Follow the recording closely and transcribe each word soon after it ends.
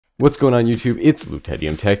What's going on YouTube? It's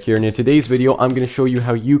Lutetium Tech here, and in today's video I'm going to show you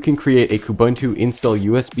how you can create a Kubuntu install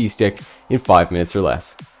USB stick in 5 minutes or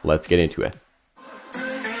less. Let's get into it.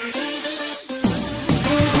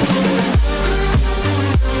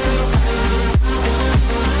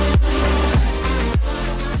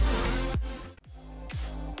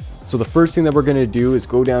 So the first thing that we're going to do is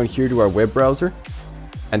go down here to our web browser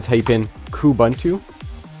and type in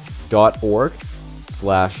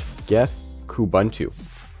kubuntu.org/get-kubuntu.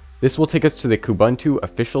 This will take us to the Kubuntu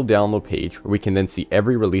official download page, where we can then see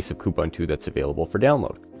every release of Kubuntu that's available for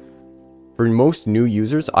download. For most new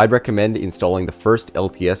users, I'd recommend installing the first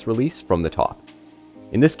LTS release from the top.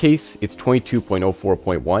 In this case, it's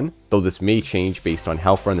 22.04.1, though this may change based on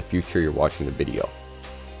how far in the future you're watching the video.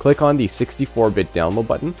 Click on the 64-bit download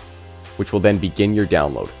button, which will then begin your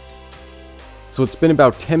download. So it's been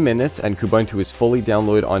about 10 minutes and Kubuntu is fully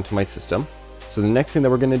downloaded onto my system. So the next thing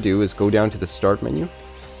that we're going to do is go down to the Start menu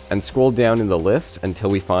and scroll down in the list until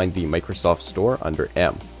we find the Microsoft Store under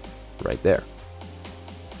M, right there.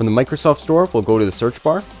 From the Microsoft Store, we'll go to the search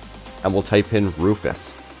bar and we'll type in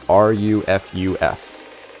Rufus, R-U-F-U-S.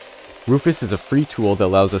 Rufus is a free tool that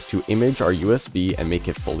allows us to image our USB and make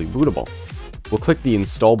it fully bootable. We'll click the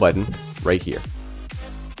install button right here.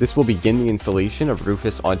 This will begin the installation of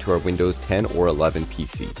Rufus onto our Windows 10 or 11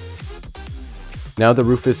 PC. Now that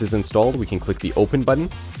Rufus is installed, we can click the open button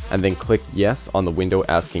and then click yes on the window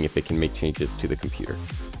asking if it can make changes to the computer.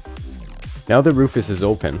 Now that Rufus is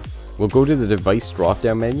open, we'll go to the device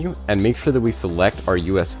drop-down menu and make sure that we select our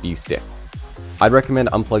USB stick. I'd recommend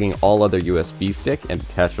unplugging all other USB stick and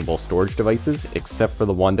detachable storage devices except for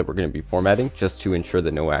the one that we're going to be formatting, just to ensure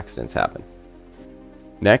that no accidents happen.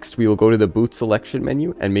 Next, we will go to the boot selection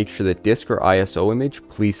menu and make sure that disk or ISO image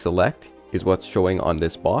please select is what's showing on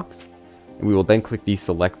this box. And we will then click the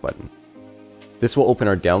select button. This will open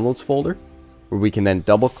our downloads folder, where we can then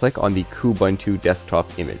double click on the Kubuntu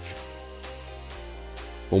desktop image.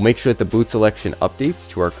 We'll make sure that the boot selection updates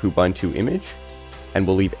to our Kubuntu image, and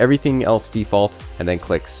we'll leave everything else default and then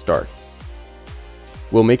click start.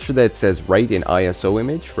 We'll make sure that it says write in ISO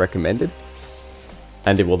image recommended,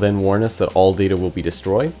 and it will then warn us that all data will be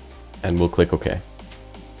destroyed, and we'll click OK.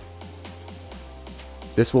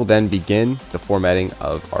 This will then begin the formatting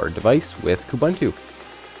of our device with Kubuntu.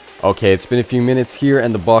 Okay, it's been a few minutes here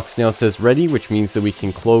and the box now says ready, which means that we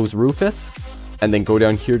can close Rufus and then go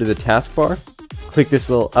down here to the taskbar, click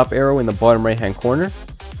this little up arrow in the bottom right hand corner,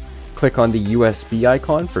 click on the USB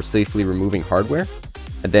icon for safely removing hardware,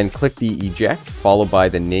 and then click the eject followed by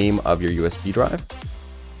the name of your USB drive.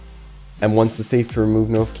 And once the safe to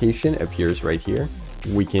remove notification appears right here,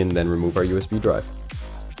 we can then remove our USB drive.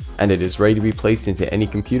 And it is ready to be placed into any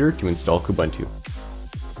computer to install Kubuntu.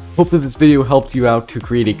 Hope that this video helped you out to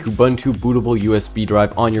create a Kubuntu bootable USB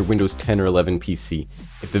drive on your Windows 10 or 11 PC.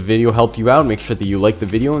 If the video helped you out, make sure that you like the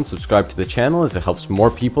video and subscribe to the channel, as it helps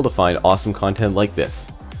more people to find awesome content like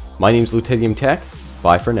this. My name's Lutetium Tech.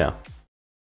 Bye for now.